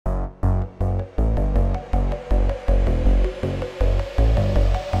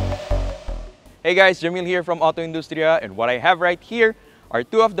Hey guys, Jamil here from AutoIndustriya, and what I have right here are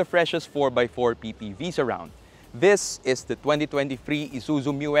two of the freshest 4x4 PPVs around. This is the 2023 Isuzu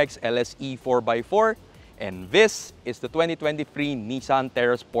MU-X LS-E 4x4, and this is the 2023 Nissan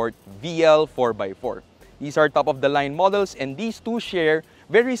Terra Sport VL 4x4. These are top-of-the-line models, and these two share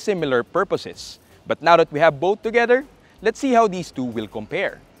very similar purposes. But now that we have both together, let's see how these two will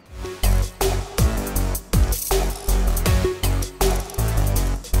compare.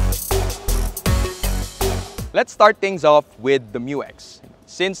 Let's start things off with the MU-X.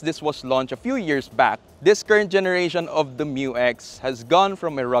 Since this was launched a few years back, this current generation of the MU-X has gone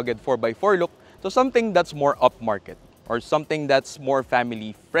from a rugged 4x4 look to something that's more upmarket, or something that's more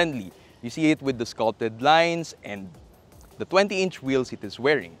family-friendly. You see it with the sculpted lines and the 20-inch wheels it is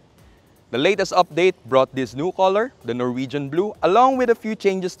wearing. The latest update brought this new color, the Norwegian blue, along with a few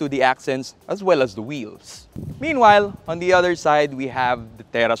changes to the accents as well as the wheels. Meanwhile, on the other side, we have the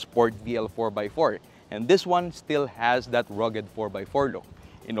Terra Sport VL 4x4. And this one still has that rugged 4x4 look.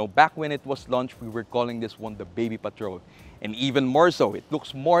 You know, back when it was launched, we were calling this one the Baby Patrol. And even more so, it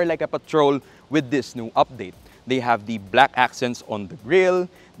looks more like a Patrol with this new update. They have the black accents on the grille,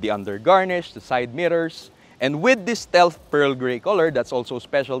 the undergarnish, the side mirrors. And with this stealth pearl gray color that's also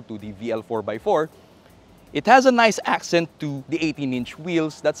special to the VL 4x4, it has a nice accent to the 18-inch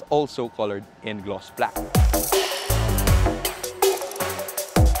wheels that's also colored in gloss black.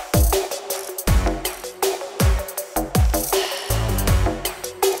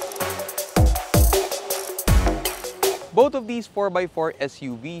 Both of these 4x4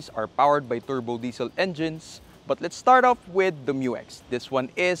 SUVs are powered by turbo diesel engines, but let's start off with the MU-X. This one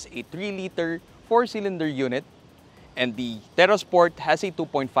is a 3-liter 4-cylinder unit, and the Terra Sport has a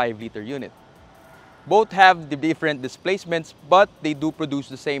 2.5-liter unit. Both have the different displacements, but they do produce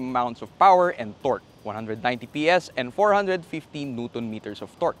the same amounts of power and torque, 190 PS and 415 Nm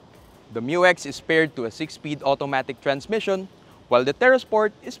of torque. The MU-X is paired to a 6-speed automatic transmission, while the Terra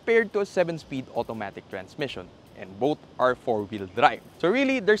Sport is paired to a 7-speed automatic transmission. And both are 4-wheel drive. So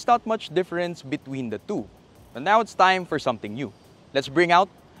really, there's not much difference between the two. And now it's time for something new. Let's bring out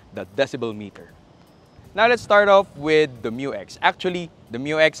the decibel meter. Now let's start off with the MU-X. Actually, the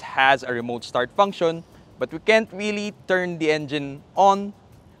MU-X has a remote start function, but we can't really turn the engine on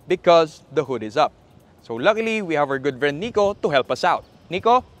because the hood is up. So luckily, we have our good friend Nico to help us out.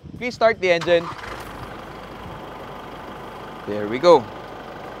 Nico, please start the engine. There we go.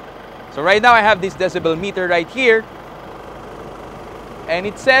 So right now I have this decibel meter right here, and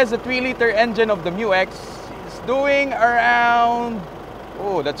it says the 3-liter engine of the MU-X is doing around,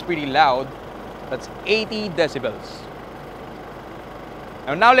 oh, that's pretty loud, that's 80 decibels.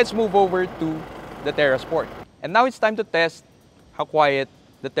 Now let's move over to the Terra Sport. And now it's time to test how quiet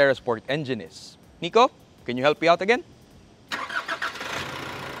the Terra Sport engine is. Nico, can you help me out again?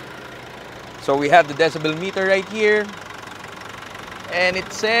 So we have the decibel meter right here. And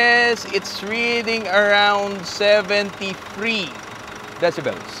it says it's reading around 73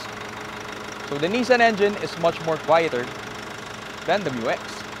 decibels. So the Nissan engine is much more quieter than the MU-X.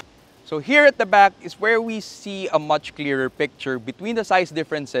 So here at the back is where we see a much clearer picture between the size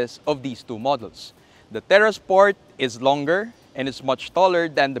differences of these two models. The Terra Sport is longer and is much taller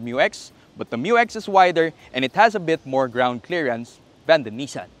than the MU-X, but the MU-X is wider and it has a bit more ground clearance than the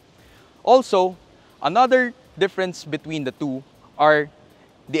Nissan. Also, another difference between the two are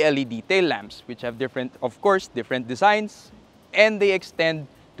the LED tail lamps, which have different designs, and they extend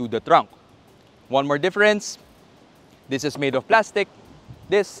to the trunk. One more difference, this is made of plastic,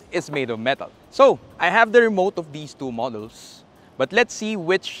 this is made of metal. So, I have the remote of these two models, but let's see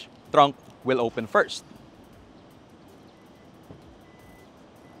which trunk will open first.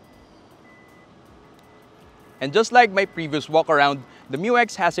 And just like my previous walk around, the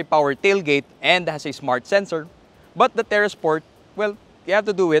MU-X has a power tailgate and has a smart sensor, but the Terra Sport, well, you have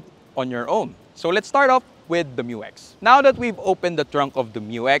to do it on your own. So let's start off with the MU-X. Now that we've opened the trunk of the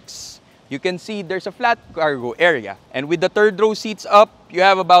MU-X, you can see there's a flat cargo area. And with the third row seats up, you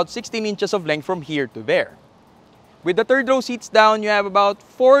have about 16 inches of length from here to there. With the third row seats down, you have about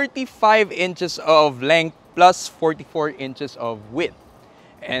 45 inches of length plus 44 inches of width.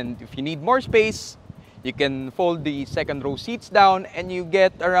 And if you need more space, you can fold the second row seats down and you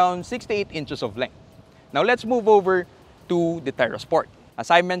get around 6 to 8 inches of length. Now let's move over to the Terra Sport. As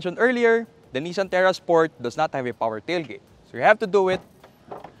I mentioned earlier, the Nissan Terra Sport does not have a power tailgate. So you have to do it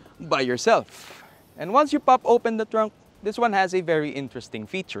by yourself. And once you pop open the trunk, this one has a very interesting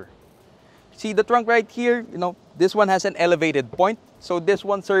feature. See the trunk right here, this one has an elevated point. So this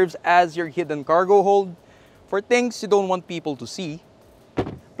one serves as your hidden cargo hold for things you don't want people to see.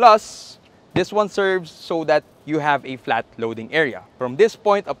 Plus, This one serves so that you have a flat loading area. From this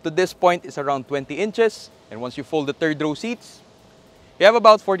point up to this point is around 20 inches. And once you fold the third row seats, you have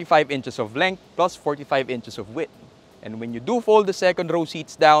about 45 inches of length plus 45 inches of width. And when you do fold the second row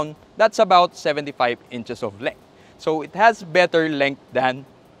seats down, that's about 75 inches of length. So it has better length than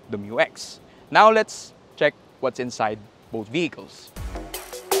the Mu X. Now let's check what's inside both vehicles.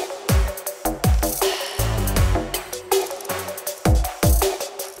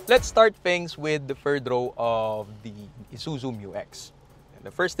 Let's start things with the third row of the Isuzu Mu X. And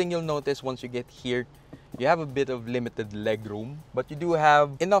the first thing you'll notice once you get here, you have a bit of limited leg room, but you do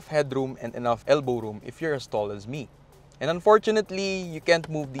have enough headroom and enough elbow room if you're as tall as me. And unfortunately, you can't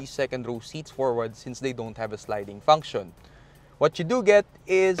move these second row seats forward since they don't have a sliding function. What you do get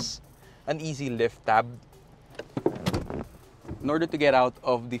is an easy lift tab in order to get out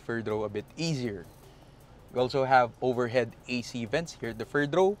of the third row a bit easier. We also have overhead AC vents here at the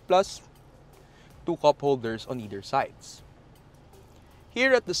third row, plus 2 cup holders on either sides.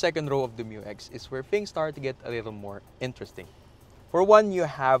 Here at the second row of the Mu X is where things start to get a little more interesting. For one, you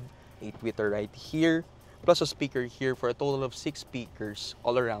have a tweeter right here, plus a speaker here for a total of 6 speakers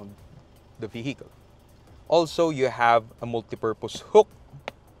all around the vehicle. Also, you have a multi-purpose hook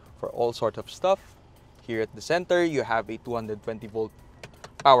for all sorts of stuff. Here at the center, you have a 220 volt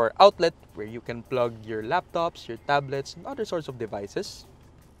power outlet where you can plug your laptops, your tablets, and other sorts of devices.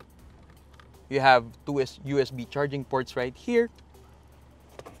 You have 2 USB charging ports right here.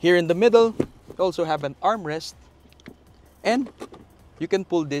 Here in the middle, you also have an armrest, and you can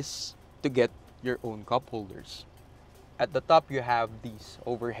pull this to get your own cup holders. At the top, you have these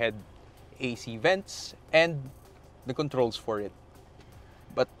overhead AC vents and the controls for it.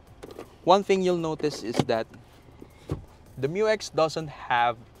 But one thing you'll notice is that the Mu X doesn't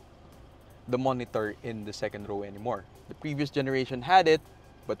have the monitor in the second row anymore. The previous generation had it,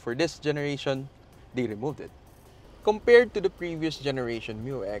 but for this generation, they removed it. Compared to the previous generation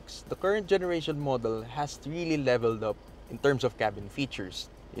Mu X, the current generation model has really leveled up in terms of cabin features.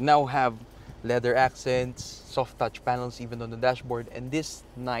 You now have leather accents, soft touch panels even on the dashboard, and this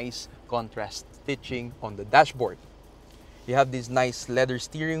nice contrast stitching on the dashboard. You have this nice leather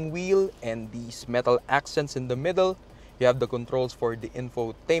steering wheel and these metal accents in the middle. You have the controls for the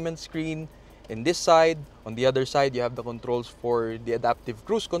infotainment screen in this side. On the other side, you have the controls for the adaptive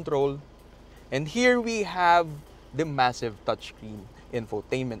cruise control. And here we have the massive touchscreen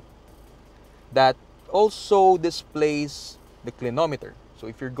infotainment that also displays the clinometer. So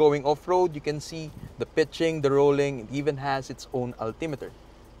if you're going off-road, you can see the pitching, the rolling. It even has its own altimeter.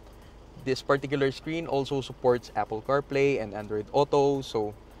 This particular screen also supports Apple CarPlay and Android Auto,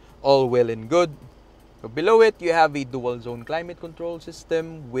 so all well and good. So below it, you have a dual zone climate control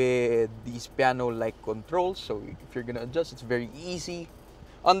system with these piano-like controls. So if you're gonna adjust, it's very easy.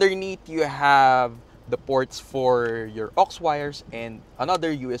 Underneath, you have the ports for your aux wires and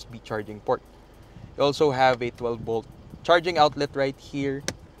another USB charging port. You also have a 12-volt charging outlet right here,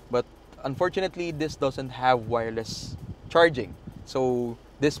 but unfortunately, this doesn't have wireless charging. So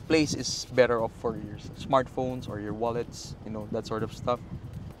this place is better off for your smartphones or your wallets, you know, that sort of stuff.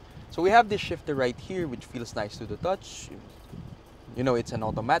 So we have this shifter right here, which feels nice to the touch. You know, it's an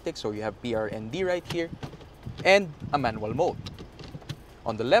automatic, so you have PRND right here, and a manual mode.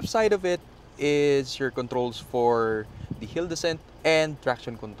 On the left side of it is your controls for the hill descent and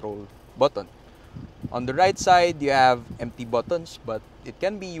traction control button. On the right side, you have empty buttons, but it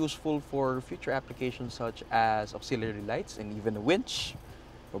can be useful for future applications such as auxiliary lights and even a winch.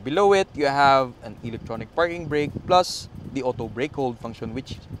 So below it, you have an electronic parking brake plus the auto brake hold function,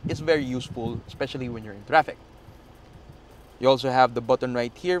 which is very useful, especially when you're in traffic. You also have the button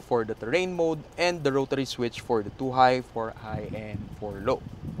right here for the terrain mode and the rotary switch for the 2 high, 4 high, and 4 low.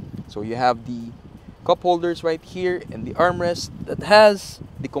 So you have the cup holders right here and the armrest that has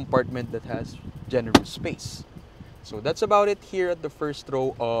the compartment that has generous space. So that's about it here at the first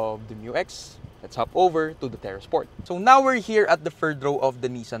row of the Mu X. Let's hop over to the Terra Sport. So now we're here at the third row of the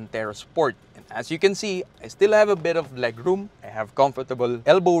Nissan Terra Sport. And as you can see, I still have a bit of leg room, I have comfortable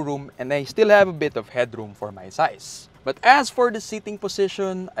elbow room, and I still have a bit of headroom for my size. But as for the seating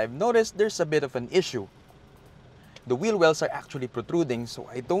position, I've noticed there's a bit of an issue. The wheel wells are actually protruding, so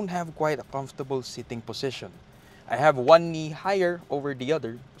I don't have quite a comfortable sitting position. I have one knee higher over the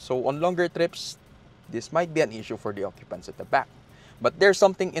other, so on longer trips, this might be an issue for the occupants at the back. But there's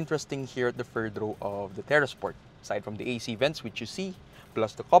something interesting here at the third row of the Terra Sport. Aside from the AC vents, which you see,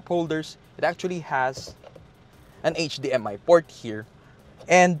 plus the cup holders, it actually has an HDMI port here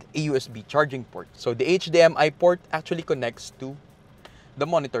and a USB charging port. So the HDMI port actually connects to the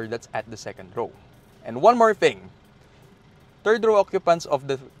monitor that's at the second row. And one more thing, Third row occupants of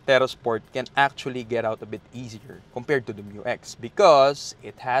the Terra Sport can actually get out a bit easier compared to the Mu X because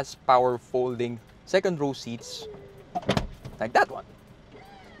it has power folding second row seats like that one.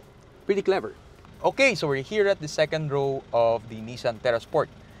 Pretty clever. Okay, so we're here at the second row of the Nissan Terra Sport.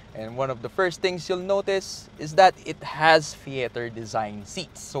 And one of the first things you'll notice is that it has theater design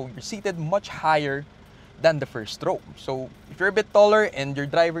seats. So you're seated much higher than the first row. So if you're a bit taller and your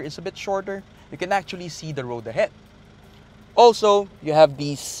driver is a bit shorter, you can actually see the road ahead. Also, you have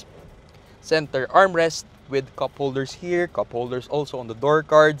these center armrests with cup holders here, cup holders also on the door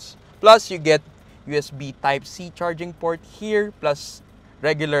cards. Plus, you get USB Type-C charging port here, plus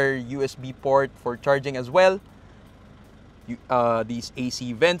regular USB port for charging as well. These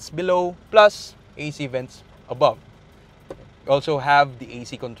AC vents below, plus AC vents above. You also have the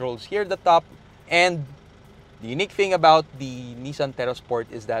AC controls here at the top. And the unique thing about the Nissan Terra Sport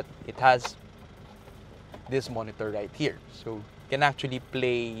is that it has this monitor right here. So you can actually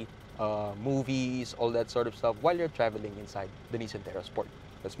play movies, all that sort of stuff while you're traveling inside the Nissan Terra Sport.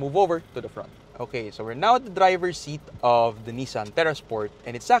 Let's move over to the front. Okay, so we're now at the driver's seat of the Nissan Terra Sport,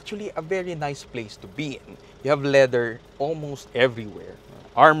 and it's actually a very nice place to be in. You have leather almost everywhere.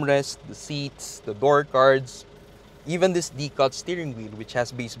 Armrest, the seats, the door cards, even this decal steering wheel which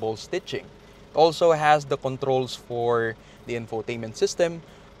has baseball stitching. It also has the controls for the infotainment system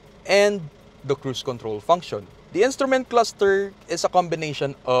and the cruise control function. The instrument cluster is a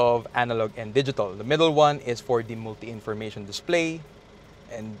combination of analog and digital. The middle one is for the multi-information display.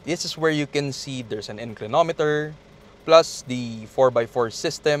 And this is where you can see there's an inclinometer, plus the 4x4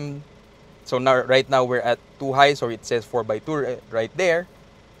 system. So right now we're at 2 high, so it says 4x2 right there.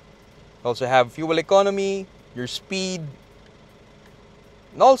 You also have fuel economy, your speed,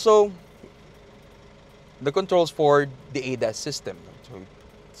 and also the controls for the ADAS system.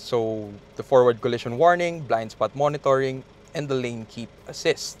 So the forward collision warning, blind spot monitoring, and the lane keep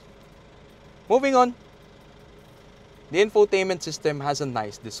assist. Moving on. The infotainment system has a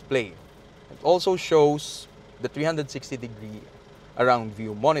nice display. It also shows the 360-degree around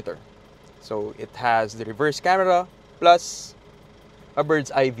view monitor. So it has the reverse camera plus a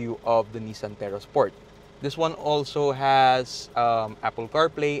bird's eye view of the Nissan Terra Sport. This one also has Apple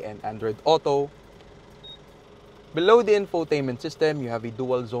CarPlay and Android Auto. Below the infotainment system, you have a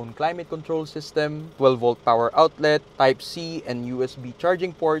dual zone climate control system, 12-volt power outlet, Type-C and USB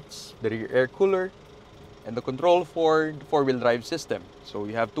charging ports, the rear air cooler, and the control for the 4-wheel drive system. So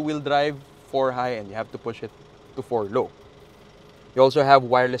you have 2-wheel drive, 4 high, and you have to push it to 4 low. You also have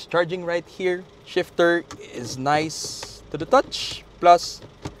wireless charging right here. Shifter is nice to the touch. Plus,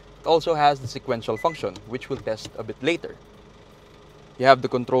 it also has the sequential function, which we'll test a bit later. You have the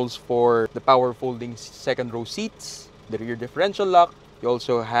controls for the power folding second row seats, the rear differential lock. You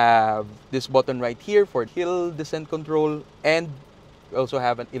also have this button right here for hill descent control, and you also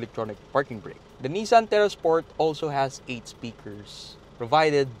have an electronic parking brake. The Nissan Terra Sport also has 8 speakers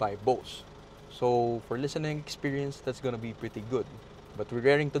provided by Bose. So for listening experience, that's gonna be pretty good. But we're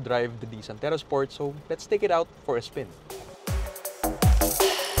raring to drive the Nissan Terra Sport, so let's take it out for a spin.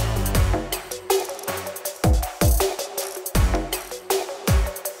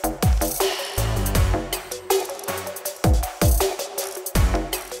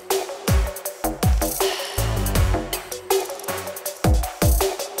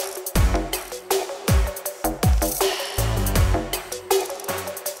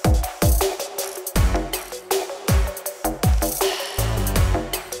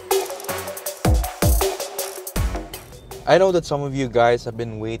 I know that some of you guys have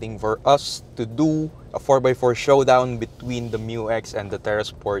been waiting for us to do a 4x4 showdown between the Mu X and the Terra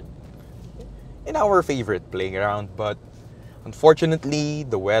Sport in our favorite playground, but unfortunately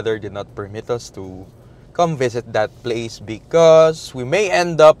the weather did not permit us to come visit that place because we may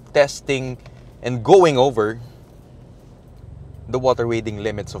end up testing and going over the water wading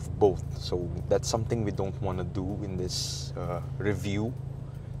limits of both. So that's something we don't want to do in this review.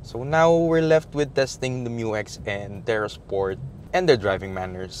 So now we're left with testing the Mu X and Terra Sport and their driving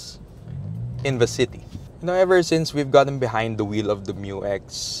manners in the city. You know, ever since we've gotten behind the wheel of the Mu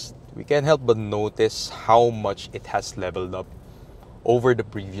X, we can't help but notice how much it has leveled up over the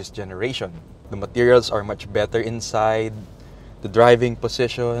previous generation. The materials are much better inside, the driving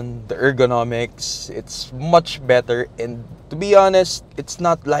position, the ergonomics, it's much better, and to be honest, it's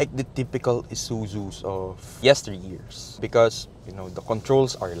not like the typical Isuzus of yesteryears because, you know, the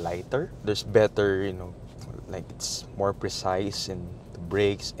controls are lighter, there's better, you know, like it's more precise in the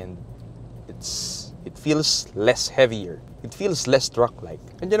brakes, and it feels less heavier, it feels less truck-like.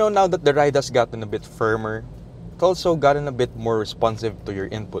 And you know, now that the ride has gotten a bit firmer, it's also gotten a bit more responsive to your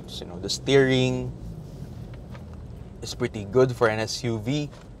inputs. You know, the steering, is pretty good for an SUV,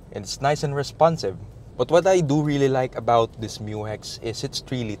 and it's nice and responsive. But what I do really like about this MU-X is its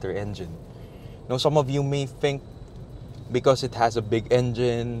 3-liter engine. Now, some of you may think because it has a big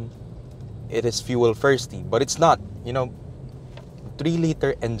engine, it is fuel thirsty, but it's not.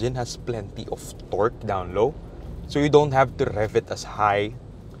 3-liter engine has plenty of torque down low, so you don't have to rev it as high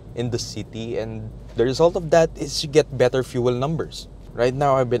in the city, and the result of that is you get better fuel numbers. Right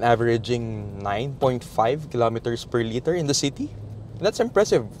now, I've been averaging 9.5 kilometers per liter in the city. And that's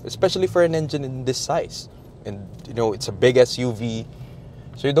impressive, especially for an engine in this size. And it's a big SUV,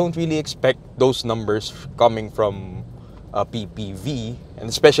 so you don't really expect those numbers coming from a PPV, and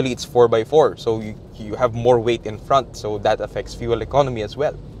especially it's 4x4, so you have more weight in front, so that affects fuel economy as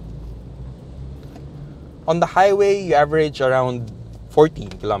well. On the highway, you average around 14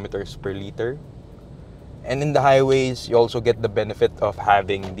 kilometers per liter. And in the highways, you also get the benefit of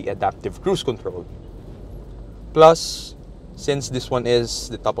having the adaptive cruise control. Plus, since this one is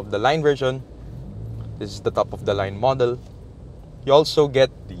the top-of-the-line version, this is the top-of-the-line model, you also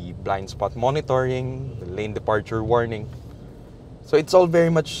get the blind spot monitoring, the lane departure warning. So it's all very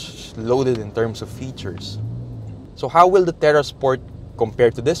much loaded in terms of features. So how will the Terra Sport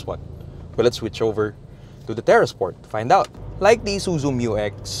compare to this one? Well, let's switch over to the Terra Sport to find out. Like the Isuzu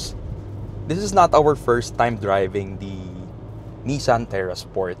MU-X, this is not our first time driving the Nissan Terra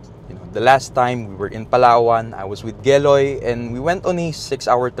Sport. The last time we were in Palawan, I was with Geloy, and we went on a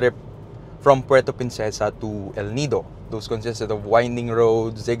 6-hour trip from Puerto Princesa to El Nido. Those consisted of winding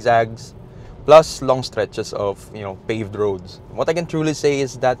roads, zigzags, plus long stretches of paved roads. What I can truly say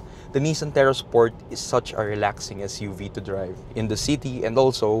is that the Nissan Terra Sport is such a relaxing SUV to drive in the city and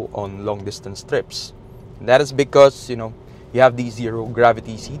also on long distance trips. And that is because you have these zero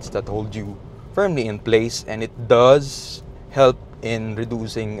gravity seats that hold you firmly in place, and it does help in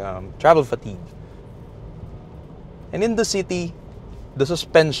reducing travel fatigue. And in the city, the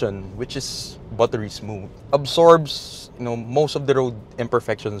suspension, which is buttery smooth, absorbs most of the road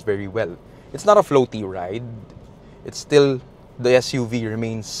imperfections very well. It's not a floaty ride. It's still, the SUV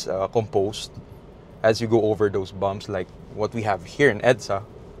remains composed as you go over those bumps like what we have here in EDSA.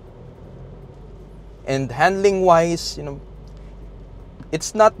 And handling wise,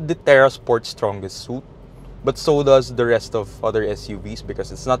 it's not the Terra Sport's strongest suit, but so does the rest of other SUVs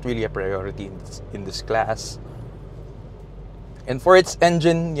because it's not really a priority in this class. And for its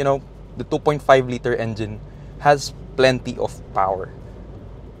engine, the 2.5-liter engine has plenty of power.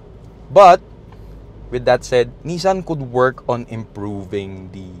 But with that said, Nissan could work on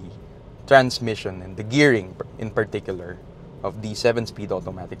improving the transmission and the gearing in particular of the 7-speed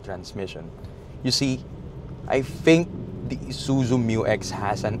automatic transmission. You see, I think the Isuzu MU-X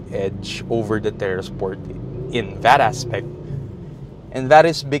has an edge over the Terra Sport in that aspect. And that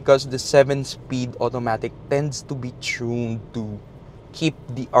is because the 7-speed automatic tends to be tuned to keep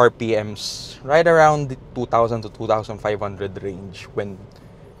the RPMs right around the 2,000 to 2,500 range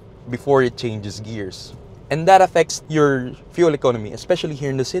before it changes gears. And that affects your fuel economy, especially here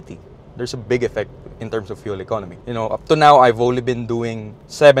in the city. There's a big effect in terms of fuel economy. Up to now, I've only been doing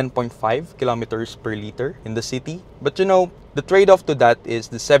 7.5 kilometers per liter in the city. But the trade-off to that is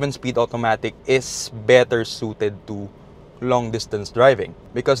the 7-speed automatic is better suited to long distance driving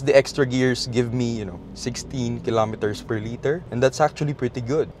because the extra gears give me 16 kilometers per liter, and that's actually pretty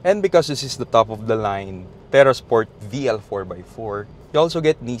good. And because this is the top of the line Terra Sport VL 4x4, you also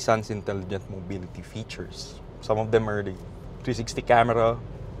get Nissan's intelligent mobility features. Some of them are the 360 camera,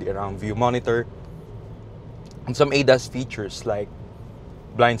 the around view monitor, and some ADAS features like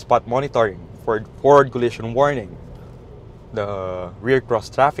blind spot monitoring, for forward collision warning, the rear cross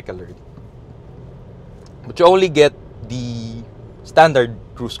traffic alert. But you only get the standard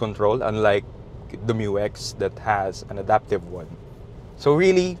cruise control, unlike the MU-X that has an adaptive one. So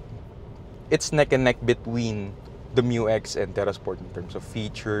really, it's neck and neck between the MU-X and Terra Sport in terms of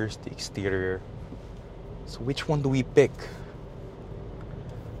features, the exterior. So which one do we pick?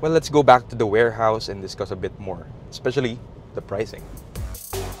 Well, let's go back to the warehouse and discuss a bit more, especially the pricing.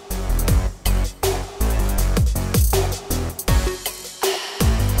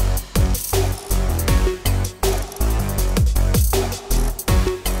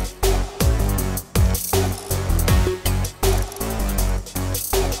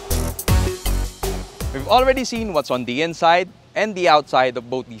 We've already seen what's on the inside and the outside of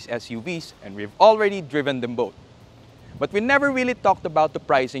both these SUVs, and we've already driven them both. But we never really talked about the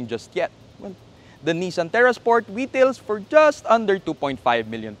pricing just yet. Well, the Nissan Terra Sport retails for just under 2.5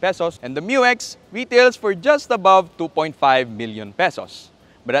 million pesos, and the MU-X retails for just above 2.5 million pesos.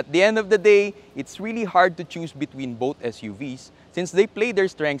 But at the end of the day, it's really hard to choose between both SUVs since they play their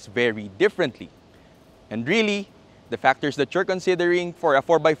strengths very differently. And really, the factors that you're considering for a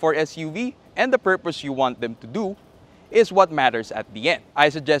 4x4 SUV, and the purpose you want them to do is what matters at the end. I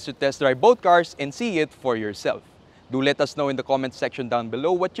suggest you test drive both cars and see it for yourself. Do let us know in the comment section down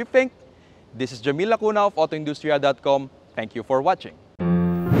below what you think. This is Jamil Lacuna of AutoIndustriya.com. Thank you for watching.